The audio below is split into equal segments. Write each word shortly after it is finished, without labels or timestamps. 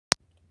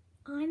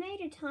I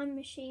made a time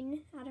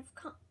machine out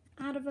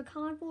of a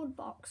cardboard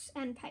box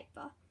and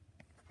paper.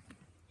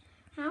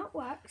 How it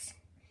works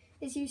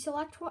is you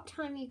select what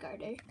time you go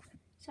to.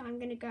 So I'm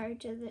going to go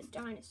to the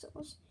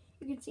dinosaurs.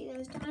 You can see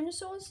those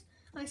dinosaurs,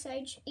 Ice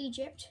Age,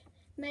 Egypt,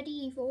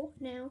 medieval,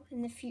 now,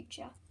 and the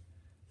future.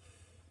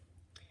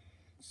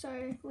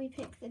 So we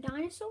pick the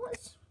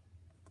dinosaurs.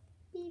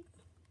 Beep.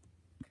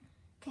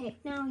 Okay,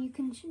 now you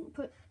can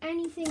put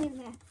anything in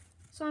there.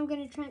 So I'm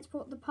going to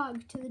transport the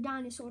pug to the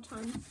dinosaur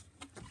time.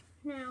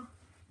 Now,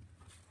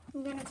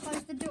 I'm going to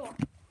close the door.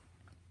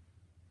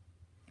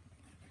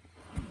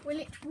 Will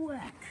it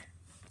work?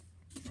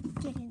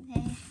 Get in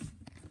there.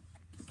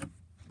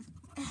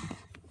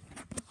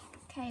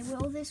 Okay,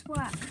 will this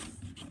work?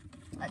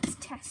 Let's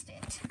test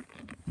it.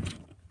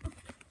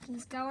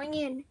 He's going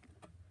in.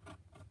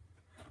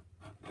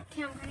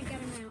 Okay, I'm going to get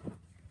him out.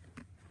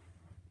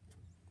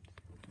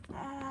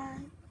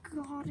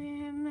 Got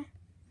him.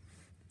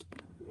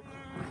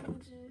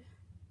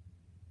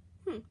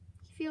 And,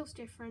 he feels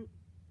different.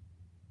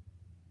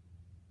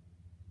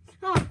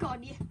 Oh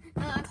god, yeah.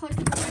 Close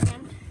the door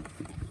again.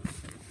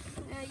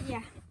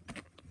 Yeah.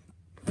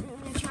 I'm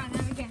going to try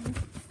that again.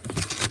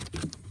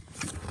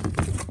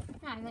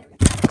 Ah, there we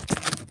go.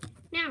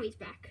 Now he's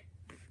back.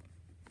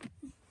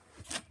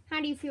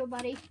 How do you feel,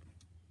 buddy?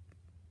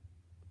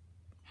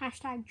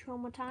 Hashtag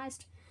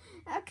traumatized.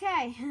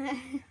 Okay.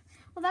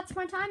 Well, that's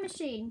my time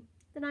machine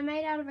that I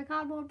made out of a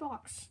cardboard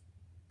box.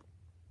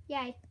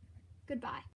 Yay. Goodbye.